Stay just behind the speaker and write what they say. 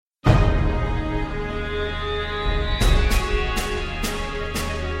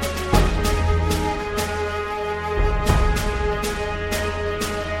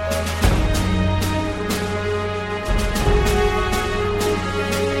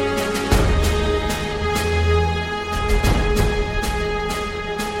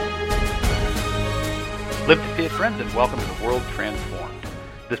friends, and welcome to The World Transformed.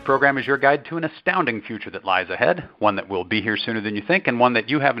 This program is your guide to an astounding future that lies ahead, one that will be here sooner than you think, and one that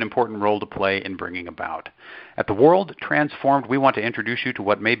you have an important role to play in bringing about. At The World Transformed, we want to introduce you to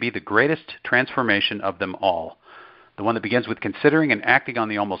what may be the greatest transformation of them all, the one that begins with considering and acting on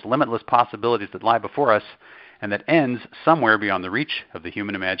the almost limitless possibilities that lie before us, and that ends somewhere beyond the reach of the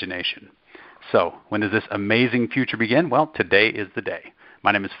human imagination. So, when does this amazing future begin? Well, today is the day.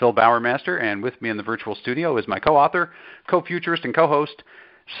 My name is Phil Bowermaster, and with me in the virtual studio is my co-author, co-futurist, and co-host,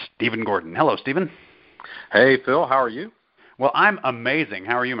 Stephen Gordon. Hello, Stephen. Hey, Phil. How are you? Well, I'm amazing.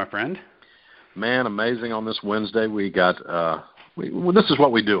 How are you, my friend? Man, amazing on this Wednesday. We got this is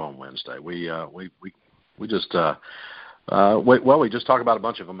what we do on Wednesday. We just talk about a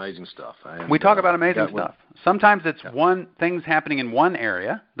bunch of amazing stuff. And, we talk about amazing stuff. Sometimes it's things happening in one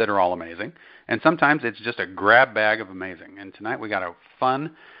area that are all amazing, and sometimes it's just a grab bag of amazing. And tonight we got a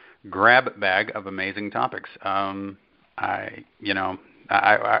fun grab bag of amazing topics. I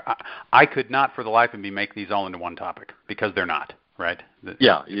could not for the life of me make these all into one topic because they're not, right?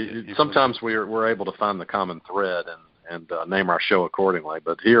 Sometimes we're able to find the common thread and name our show accordingly.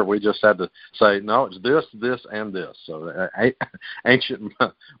 But here we just had to say, no, it's this, and this. So ancient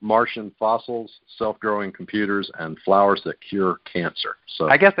Martian fossils, self-growing computers, and flowers that cure cancer. So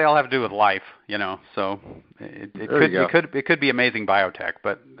I guess they all have to do with life, so it could be amazing biotech,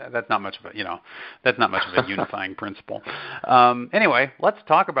 but that's not much of a unifying principle. Anyway, let's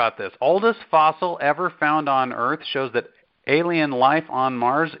talk about this. Oldest fossil ever found on Earth shows that alien life on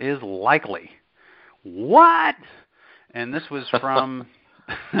Mars is likely. What? And this was from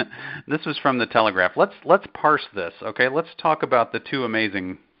the Telegraph. Let's parse this, okay? Let's talk about the two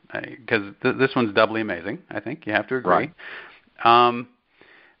amazing, because this one's doubly amazing. I think you have to agree. Right.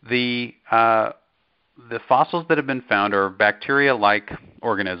 The fossils that have been found are bacteria-like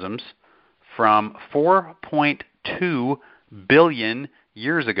organisms from 4.2 billion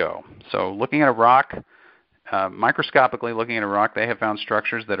years ago. So, looking at a rock. Microscopically looking at a rock, they have found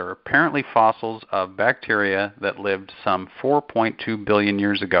structures that are apparently fossils of bacteria that lived some 4.2 billion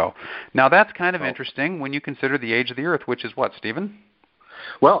years ago. Now, that's kind of interesting when you consider the age of the Earth, which is what, Stephen?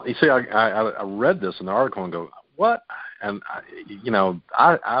 Well, you see, I read this in the article and go, what? And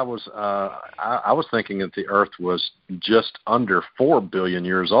I was thinking that the Earth was just under 4 billion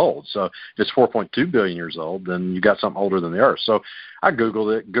years old. So if it's 4.2 billion years old, then you got something older than the Earth. So I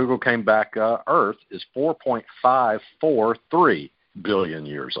Googled it. Google came back, Earth is 4.543 billion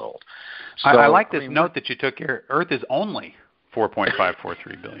years old. So, I like this note that you took here. Earth is only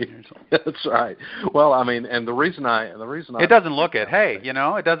 4.543 billion years old. That's right. Well, and the reason it doesn't look at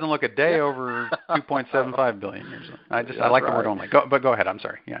it doesn't look a day over 2.75 billion years old. I like the word only. But go ahead. I'm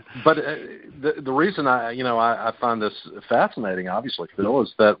sorry. Yeah. But the reason I find this fascinating, obviously, Phil,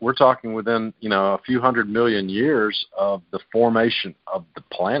 is that we're talking within a few 100 million years of the formation of the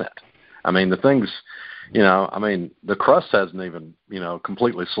planet. I mean, the things. The crust hasn't even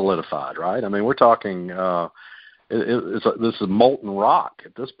completely solidified, right? I mean, we're talking. This is molten rock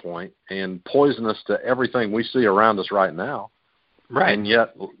at this point, and poisonous to everything we see around us right now. Right. And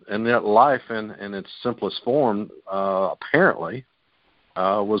yet life in its simplest form apparently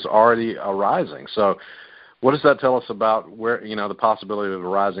was already arising. So, what does that tell us about where the possibility of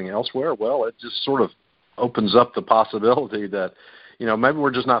arising elsewhere? Well, it just sort of opens up the possibility that maybe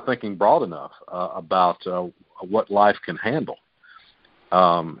we're just not thinking broad enough about what life can handle.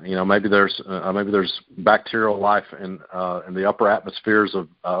 Maybe there's bacterial life in the upper atmospheres of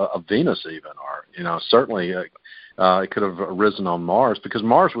Venus, even, or certainly it could have arisen on Mars, because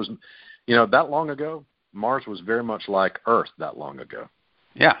Mars was, that long ago. Mars was very much like Earth that long ago.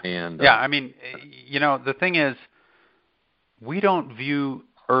 Yeah. And the thing is, we don't view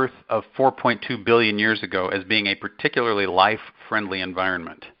Earth of 4.2 billion years ago as being a particularly life-friendly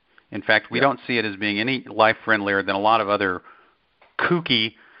environment. In fact, we don't see it as being any life-friendlier than a lot of other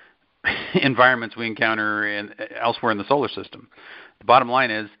kooky environments we encounter elsewhere in the solar system. The bottom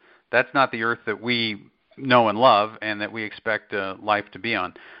line is that's not the Earth that we know and love and that we expect life to be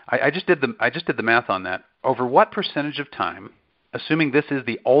on. I just did the math on that. Over what percentage of time, assuming this is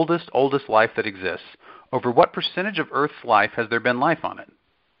the oldest life that exists, over what percentage of Earth's life has there been life on it?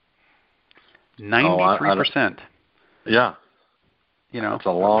 93%. Yeah. It's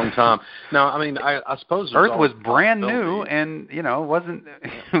a long time. Now, I suppose Earth was brand new, and wasn't,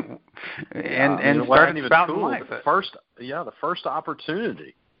 and started spouting cool. life. The first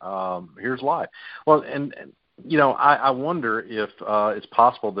opportunity. Here's life. Well, and I wonder if it's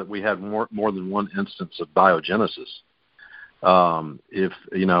possible that we had more than one instance of biogenesis.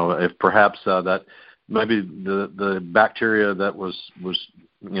 If perhaps that maybe the bacteria that was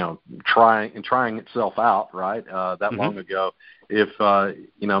trying itself out, right, that long ago, if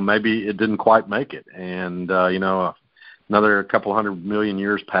maybe it didn't quite make it, and another couple 100 million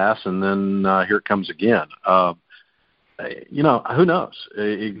years pass, and then here it comes again. Who knows?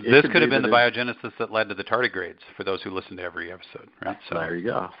 This could have been the biogenesis that led to the tardigrades, for those who listen to every episode, right? So there you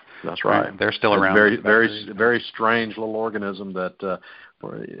go. That's right. They're still around. Very strange little organism that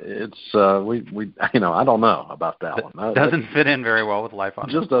it's we I don't know about that one. Doesn't fit in very well with life on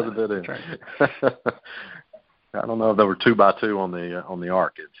Earth. Just doesn't fit in. Right. I don't know if there were 2x2 on the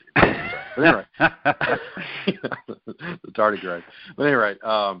ark. But anyway, the tardigrade. But anyway,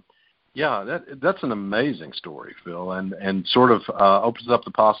 that's an amazing story, Phil, and sort of opens up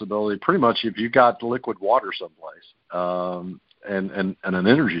the possibility. Pretty much, if you got liquid water someplace and an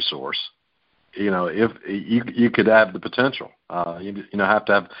energy source, if you could have the potential. You have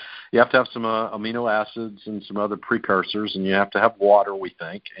to have some amino acids and some other precursors, and you have to have water, we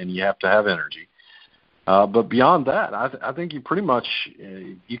think, and you have to have energy. But beyond that, I think you pretty much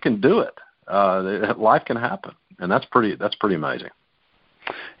you can do it. Life can happen, and that's pretty amazing.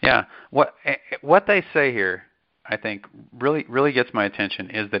 Yeah, what they say here, I think, really gets my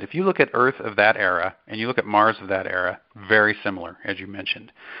attention is that if you look at Earth of that era and you look at Mars of that era, very similar, as you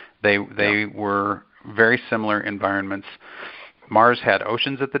mentioned. They were very similar environments. Mars had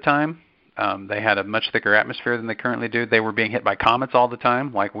oceans at the time. They had a much thicker atmosphere than they currently do. They were being hit by comets all the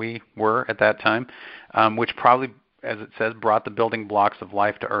time, like we were at that time, which probably, as it says, brought the building blocks of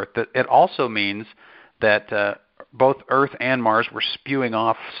life to Earth. It also means that both Earth and Mars were spewing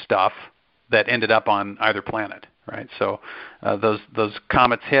off stuff that ended up on either planet, right? So those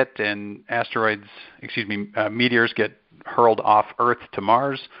comets hit, and meteors get hurled off Earth to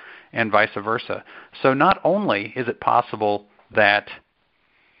Mars, and vice versa. So not only is it possible that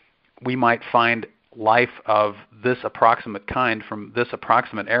we might find life of this approximate kind from this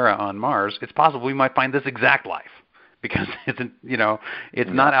approximate era on Mars, it's possible we might find this exact life, because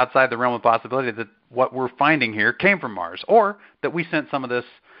it's not outside the realm of possibility that what we're finding here came from Mars, or that we sent some of this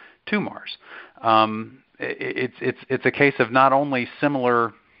to Mars. It's a case of not only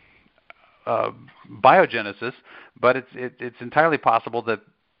similar biogenesis, but it's entirely possible that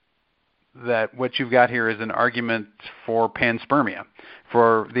what you've got here is an argument for panspermia,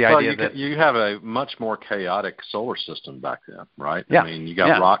 for the idea that you have a much more chaotic solar system back then, right? Yeah. I mean, you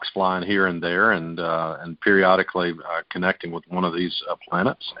got rocks flying here and there, and periodically connecting with one of these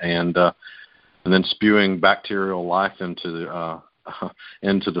planets, and then spewing bacterial life into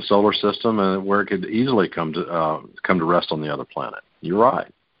the solar system, and where it could easily come to rest on the other planet. You're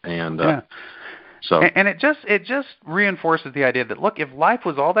right, and and it just reinforces the idea that, look, if life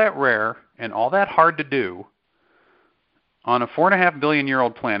was all that rare and all that hard to do on a 4.5 billion year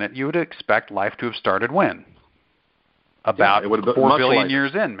old planet, you would expect life to have started when? About 4 billion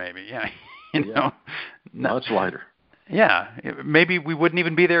years in, maybe. Yeah, much later. Yeah, maybe we wouldn't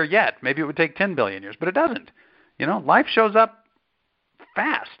even be there yet. Maybe it would take 10 billion years, but it doesn't. Life shows up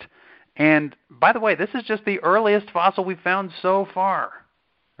fast. And by the way, this is just the earliest fossil we've found so far.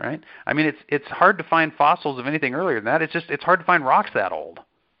 Right? I mean, it's hard to find fossils of anything earlier than that. It's hard to find rocks that old,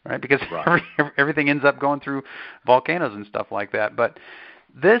 right? Because everything ends up going through volcanoes and stuff like that. But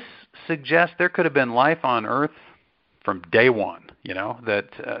this suggests there could have been life on Earth from day one. That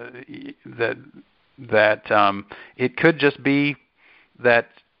it could just be that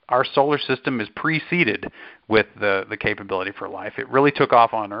our solar system is preceded with the capability for life. It really took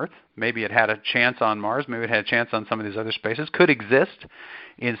off on Earth. Maybe it had a chance on Mars. Maybe it had a chance on some of these other spaces. Could exist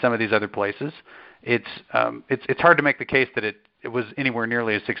in some of these other places. It's hard to make the case that it was anywhere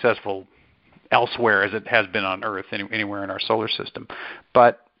nearly as successful elsewhere as it has been on Earth, anywhere in our solar system.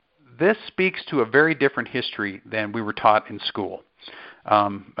 But this speaks to a very different history than we were taught in school.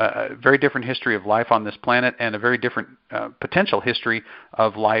 A very different history of life on this planet, and a very different potential history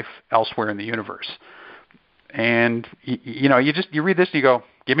of life elsewhere in the universe. And you read this and you go,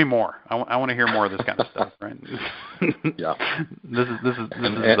 give me more. I want to hear more of this kind of stuff, right? Yeah. This is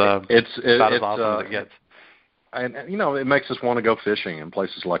about as awesome as it gets. And it makes us want to go fishing in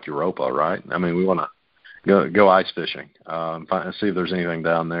places like Europa, right? I mean, we want to go ice fishing, and see if there's anything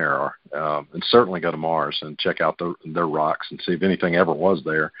down there, or and certainly go to Mars and check out their rocks and see if anything ever was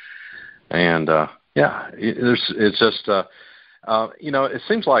there. And it's just it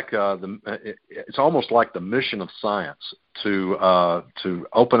seems like it's almost like the mission of science to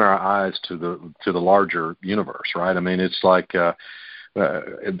open our eyes to the larger universe, right? I mean, it's like at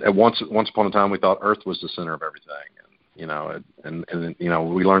once upon a time we thought Earth was the center of everything, and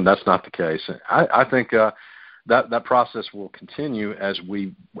we learned that's not the case. I think that process will continue as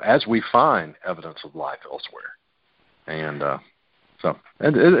we find evidence of life elsewhere. And so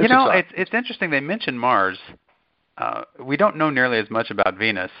it's exciting. It's interesting. They mentioned Mars. We don't know nearly as much about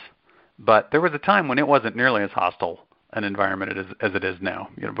Venus, but there was a time when it wasn't nearly as hostile an environment as it is now.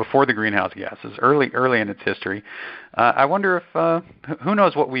 Before the greenhouse gases, early in its history. I wonder if who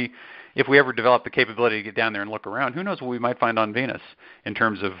knows if we ever develop the capability to get down there and look around. Who knows what we might find on Venus in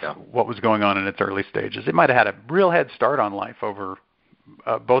terms of what was going on in its early stages. It might have had a real head start on life over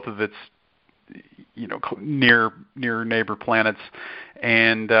both of its near neighbor planets,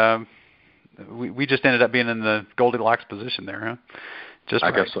 and we just ended up being in the Goldilocks position there, huh? Just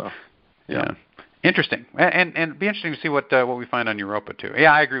I right. guess so. Yeah. Interesting, and it'd be interesting to see what we find on Europa too.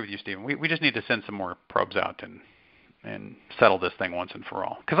 Yeah, I agree with you, Stephen. We just need to send some more probes out and settle this thing once and for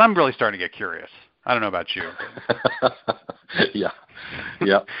all. Because I'm really starting to get curious. I don't know about you. Yeah. If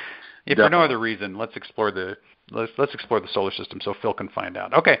definitely. For no other reason, let's explore the solar system so Phil can find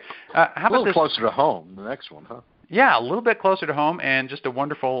out. Okay, how about this? A little closer to home, the next one, huh? Yeah, a little bit closer to home, and just a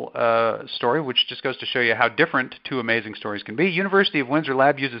wonderful story, which just goes to show you how different two amazing stories can be. University of Windsor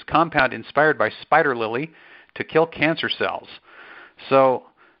lab uses compound inspired by spider lily to kill cancer cells. So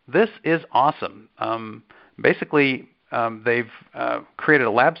this is awesome. Basically, they've created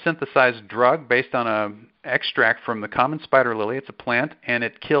a lab-synthesized drug based on an extract from the common spider lily. It's a plant, and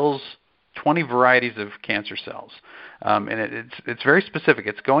it kills 20 varieties of cancer cells. And it's very specific.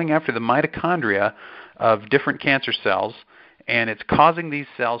 It's going after the mitochondria of different cancer cells, and it's causing these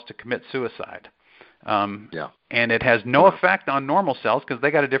cells to commit suicide. And it has no effect on normal cells because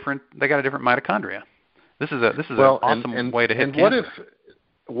they got a different mitochondria. This is an awesome way to hit cancer.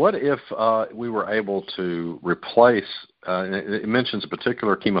 What if we were able to replace? It mentions a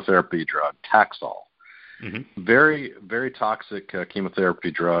particular chemotherapy drug, Taxol. Mm-hmm. Very, very toxic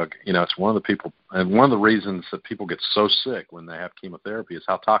chemotherapy drug. It's one of the reasons that people get so sick when they have chemotherapy is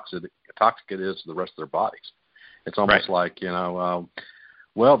how toxic it is to the rest of their bodies. It's almost like,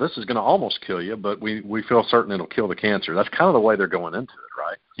 well, this is going to almost kill you, but we feel certain it'll kill the cancer. That's kind of the way they're going into it,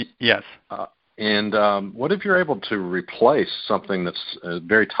 right? Yes. And what if you're able to replace something that's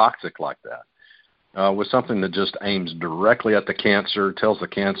very toxic like that with something that just aims directly at the cancer, tells the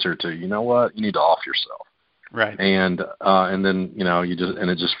cancer to, you know what, you need to off yourself. Right. And then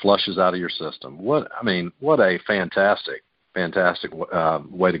it just flushes out of your system. What a fantastic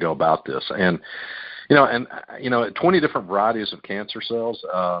way to go about this. And 20 different varieties of cancer cells.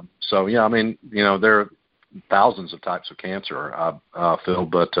 There are thousands of types of cancer, Phil,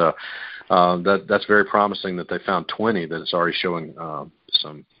 but that's very promising that they found 20 that it's already showing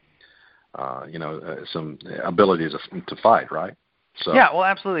some ability to fight, right? So yeah, well,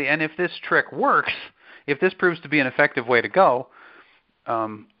 absolutely. And if this trick works, if this proves to be an effective way to go,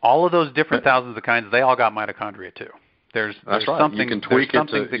 all of those different thousands of kinds, they all got mitochondria too. That's right. Something, you can tweak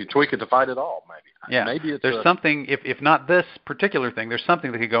it to fight it all, maybe. Yeah. Maybe there's something, if not this particular thing, there's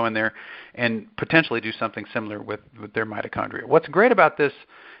something that could go in there and potentially do something similar with their mitochondria. What's great about this,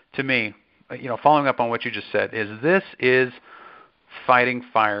 to me, following up on what you just said, is this is fighting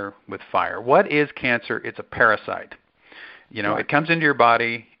fire with fire. What is cancer? It's a parasite. It comes into your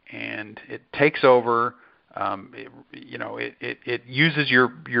body and it takes over. It uses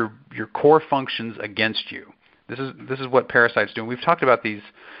your core functions against you. This is what parasites do. And we've talked about these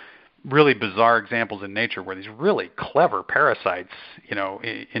really bizarre examples in nature where these really clever parasites,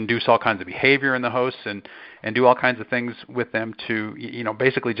 induce all kinds of behavior in the hosts and do all kinds of things with them to,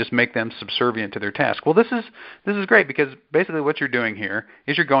 basically just make them subservient to their task. Well, this is great because basically what you're doing here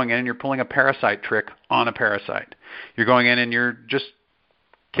is you're going in and you're pulling a parasite trick on a parasite. You're going in and you're just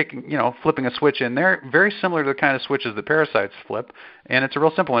flipping a switch in there, very similar to the kind of switches that parasites flip, and it's a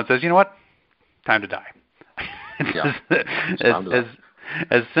real simple one. It says, you know what? Time to die.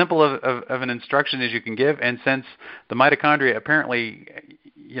 As simple of an instruction as you can give, and since the mitochondria apparently,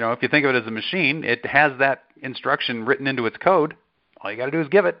 if you think of it as a machine, it has that instruction written into its code. All you got to do is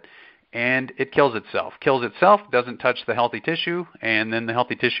give it, and it kills itself. Doesn't touch the healthy tissue, and then the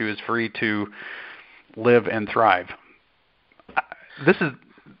healthy tissue is free to live and thrive. This is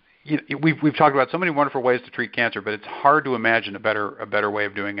we've talked about so many wonderful ways to treat cancer, but it's hard to imagine a better way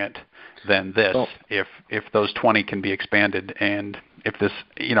of doing it than this. If those 20 can be expanded, and if this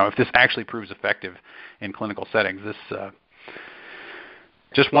actually proves effective in clinical settings, this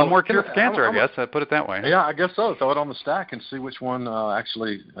just one more cure for cancer, I guess. I'd put it that way. Yeah, I guess so. Throw it on the stack and see which one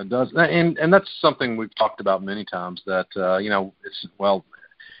actually does. And that's something we've talked about many times. That it's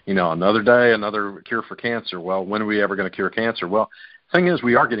another day, another cure for cancer. Well, when are we ever going to cure cancer? Well, the thing is,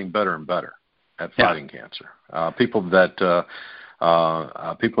 we are getting better and better at fighting cancer. People that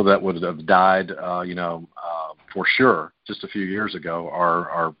would have died, for sure just a few years ago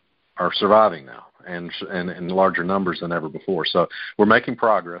are surviving now and in larger numbers than ever before. So we're making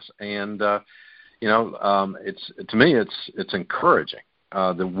progress, and it's to me it's encouraging.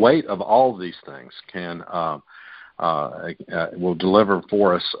 The weight of all of these things will deliver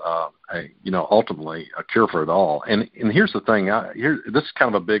for us, ultimately a cure for it all. And here's the thing. This is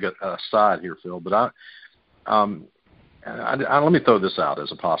kind of a big aside here, Phil, but let me throw this out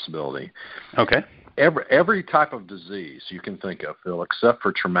as a possibility. Okay. Every type of disease you can think of, Phil, except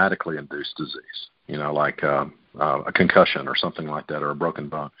for traumatically induced disease, like a concussion or something like that, or a broken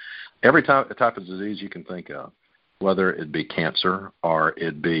bone. Every type of disease you can think of, whether it be cancer or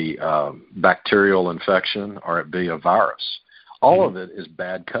it be bacterial infection or it be a virus, all of it is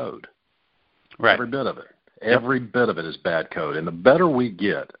bad code. Right. Every bit of it. Every bit of it is bad code. And the better we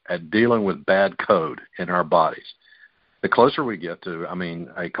get at dealing with bad code in our bodies, the closer we get to,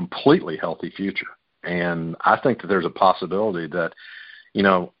 a completely healthy future. And I think that there's a possibility that,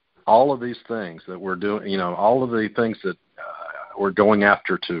 all of these things that we're doing, all of the things that we're going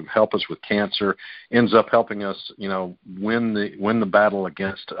after to help us with cancer ends up helping us, win the battle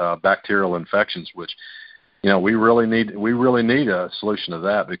against bacterial infections, which, we really need a solution to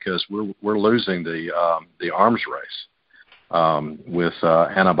that, because we're losing the arms race with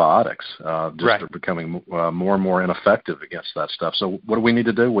antibiotics. They're becoming more and more ineffective against that stuff. So what do we need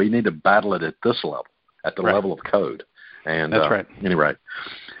to do? We need to battle it at this level, at the level of code. And that's right. Anyway,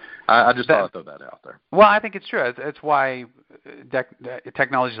 I just thought I'd throw that out there. Well, I think it's true. It's why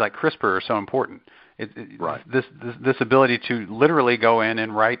technologies like CRISPR are so important. Right. This ability to literally go in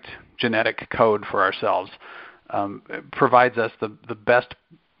and write genetic code for ourselves provides us the best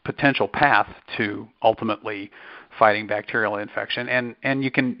potential path to ultimately fighting bacterial infection. And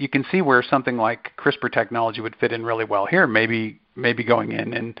you can see where something like CRISPR technology would fit in really well here. Maybe going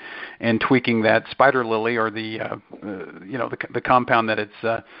in and tweaking that spider lily or the compound that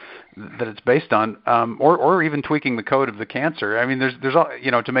it's based on, or even tweaking the code of the cancer. There's all,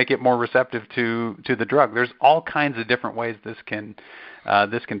 to make it more receptive to the drug. There's all kinds of different ways this can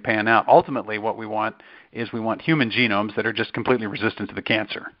pan out. Ultimately, what we want is human genomes that are just completely resistant to the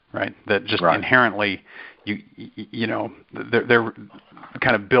cancer, right? That just inherently, they're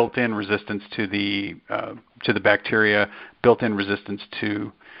kind of built-in resistance to the bacteria, built-in resistance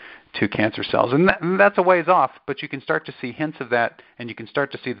to cancer cells, and that's a ways off. But you can start to see hints of that, and you can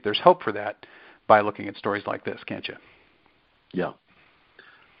start to see that there's hope for that by looking at stories like this, can't you? Yeah.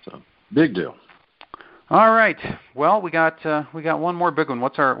 So big deal. All right. Well, we got one more big one.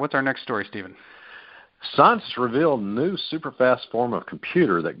 What's our next story, Stephen? Scientists reveal new superfast form of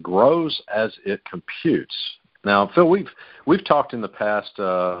computer that grows as it computes. Now, Phil, we've talked in the past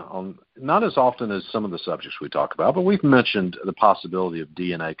on not as often as some of the subjects we talk about, but we've mentioned the possibility of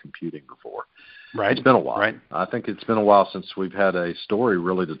DNA computing before. Right. It's been a while. Right. I think it's been a while since we've had a story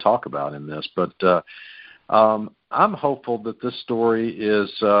really to talk about in this, but I'm hopeful that this story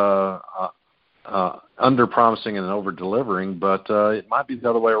is under-promising and over-delivering, but it might be the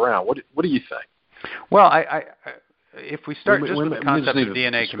other way around. What do you think? Well, if we start just with the concept of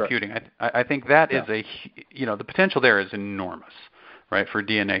DNA computing, I think that is the potential there is enormous, right, for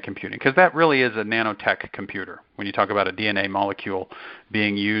DNA computing, because that really is a nanotech computer. When you talk about a DNA molecule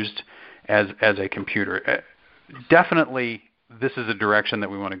being used as a computer, definitely this is a direction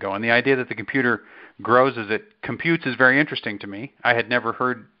that we want to go. And the idea that the computer grows as it computes is very interesting to me. I had never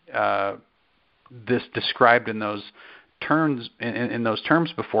heard this described in those terms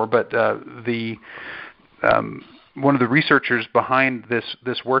before, but one of the researchers behind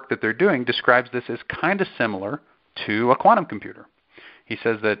this work that they're doing describes this as kind of similar to a quantum computer. He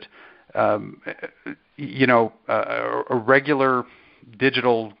says that a regular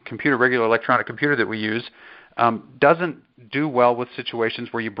digital computer, regular electronic computer that we use doesn't do well with situations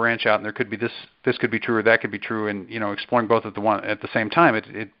where you branch out and there could be this could be true or that could be true, and exploring both at the same time.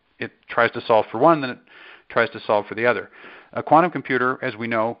 It tries to solve for one, then it tries to solve for the other. A quantum computer, as we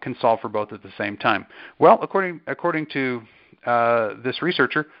know, can solve for both at the same time. Well, according to this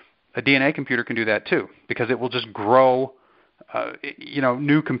researcher, a DNA computer can do that too, because it will just grow,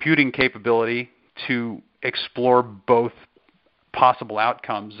 new computing capability to explore both possible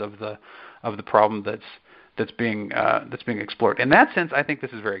outcomes of the problem that's being explored. In that sense, I think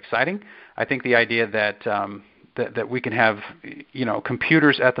this is very exciting. I think the idea that we can have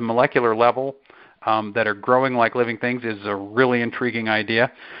computers at the molecular level that are growing like living things is a really intriguing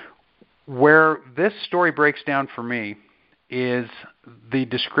idea. Where this story breaks down for me is the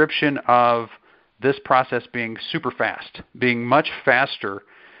description of this process being super fast, being much faster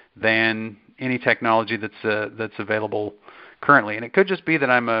than any technology that's available currently. And it could just be that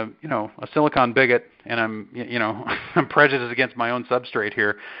I'm a silicon bigot, and I'm I'm prejudiced against my own substrate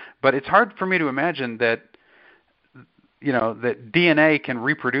here. But it's hard for me to imagine that that DNA can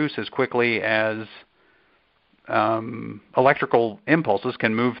reproduce as quickly as electrical impulses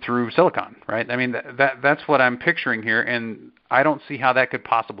can move through silicon, right? I mean, that's what I'm picturing here, and I don't see how that could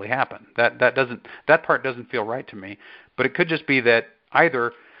possibly happen. That part doesn't feel right to me. But it could just be that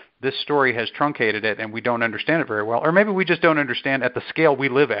either this story has truncated it and we don't understand it very well, or maybe we just don't understand at the scale we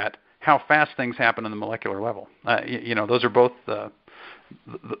live at how fast things happen on the molecular level. Those are both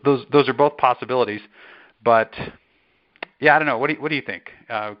those are both possibilities. But yeah, I don't know. What do you think?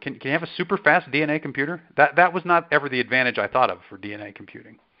 Can you have a super fast DNA computer? That was not ever the advantage I thought of for DNA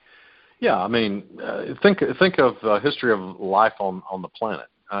computing. Yeah, I mean, think of history of life on the planet.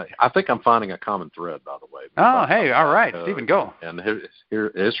 I think I'm finding a common thread, by the way. Oh, hey, all right, Stephen, go. And the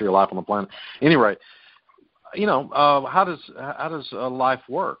history of life on the planet. Anyway, how does life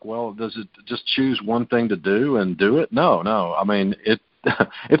work? Well, does it just choose one thing to do and do it? No. I mean, it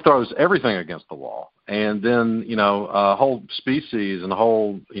throws everything against the wall, and then a whole species and a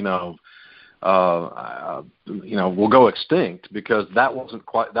whole will go extinct because that wasn't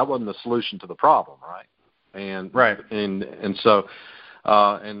the solution to the problem, right? And right, and so.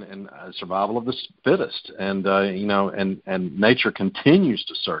 And survival of the fittest, and nature continues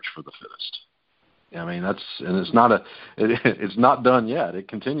to search for the fittest. I mean, it's not done yet. It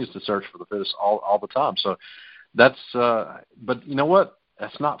continues to search for the fittest all the time. So that's, but you know what?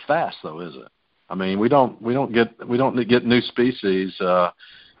 That's not fast though, is it? I mean, we don't get new species, all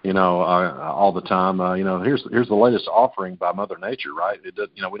the time. Here's the latest offering by Mother Nature, right? We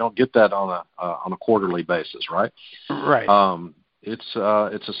don't get that on a quarterly basis, right? Right. It's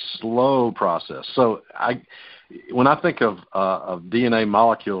a slow process. So when I think of DNA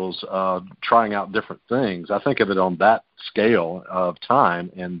molecules trying out different things, I think of it on that scale of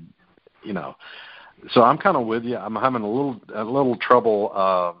time, and so I'm kind of with you. I'm having a little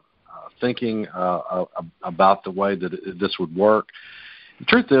trouble thinking about the way that this would work. The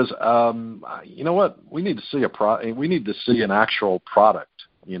truth is, you know what? We need to see an actual product,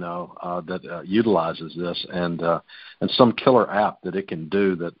 that utilizes this, and some killer app that it can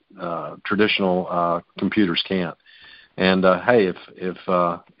do that traditional computers can't. And hey, if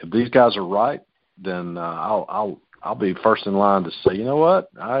these guys are right, then I'll be first in line to say, you know what?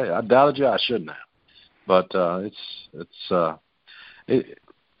 I doubted you. I shouldn't have. But I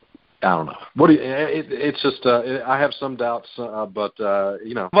don't know. It's just I have some doubts, but Well,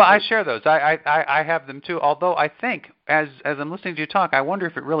 I share those. I have them too. Although I think as I'm listening to you talk, I wonder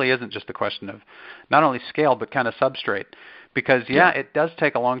if it really isn't just a question of not only scale but kind of substrate, because it does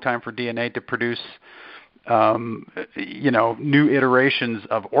take a long time for DNA to produce new iterations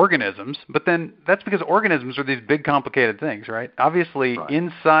of organisms. But then that's because organisms are these big complicated things, right? Obviously, right.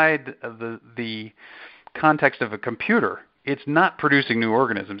 Inside of the context of a computer, it's not producing new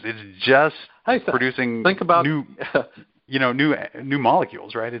organisms. It's just producing new, new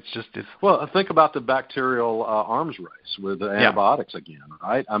molecules, right? Well, think about the bacterial arms race with the antibiotics again,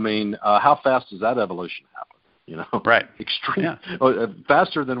 right? I mean, how fast does that evolution happen? Right? Extreme,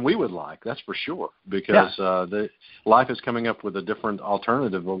 faster than we would like. That's for sure, because the life is coming up with a different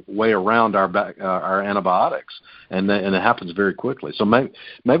alternative way around our antibiotics, and it happens very quickly. So maybe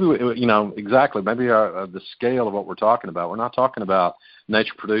exactly. Maybe the scale of what we're talking about. We're not talking about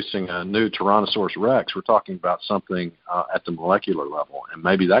nature producing a new Tyrannosaurus Rex. We're talking about something at the molecular level, and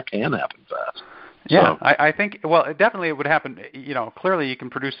maybe that can happen fast. Yeah, so, I think, it would happen. Clearly you can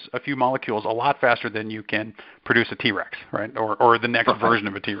produce a few molecules a lot faster than you can produce a T-Rex, right? Or the next version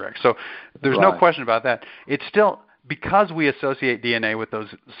of a T-Rex. So there's no question about that. It's still, because we associate DNA with those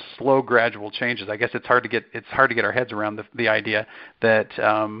slow, gradual changes, I guess it's hard to get our heads around the idea that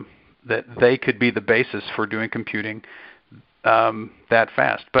that they could be the basis for doing computing that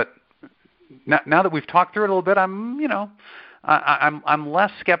fast. But now that we've talked through it a little bit, I'm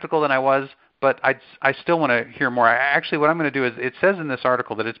less skeptical than I was. But I still want to hear more. Actually, what I'm going to do is, it says in this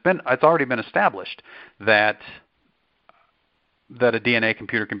article that it's already been established that a DNA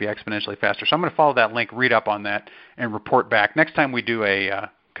computer can be exponentially faster. So I'm going to follow that link, read up on that, and report back. Next time we do a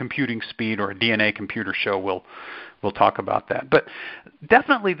computing speed or a DNA computer show, we'll talk about that. But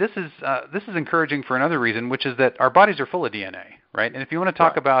definitely, this is encouraging for another reason, which is that our bodies are full of DNA, right? And if you want to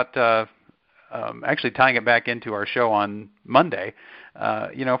talk about actually tying it back into our show on Monday.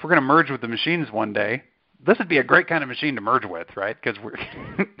 If we're going to merge with the machines one day, this would be a great kind of machine to merge with, right? Because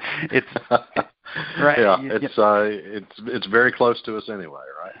it's right. Yeah, it's very close to us anyway,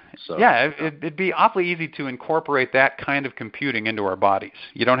 right? So it'd be awfully easy to incorporate that kind of computing into our bodies.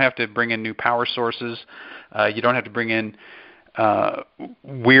 You don't have to bring in new power sources. You don't have to bring in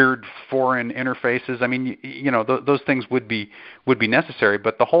weird foreign interfaces. I mean, those things would be necessary,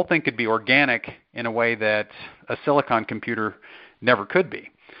 but the whole thing could be organic in a way that a silicon computer never could be.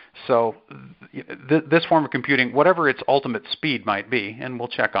 So this form of computing, whatever its ultimate speed might be, and we'll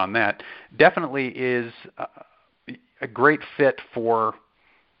check on that, definitely is a great fit for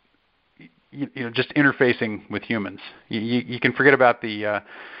just interfacing with humans. You can forget about the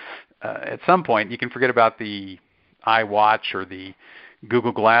at some point you can forget about the iWatch or the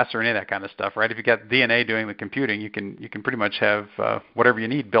Google Glass or any of that kind of stuff, right? If you got DNA doing the computing, you can pretty much have whatever you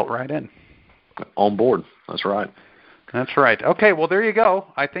need built right in. On board. That's right. That's right. Okay, well, there you go.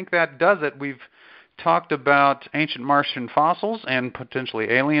 I think that does it. We've talked about ancient Martian fossils and potentially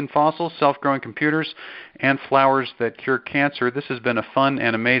alien fossils, self-growing computers, and flowers that cure cancer. This has been a fun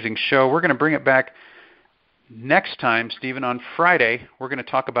and amazing show. We're going to bring it back next time, Stephen, on Friday. We're going to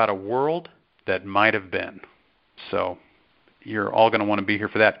talk about a world that might have been. So you're all going to want to be here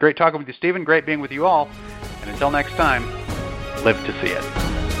for that. Great talking with you, Stephen. Great being with you all. And until next time, live to see it.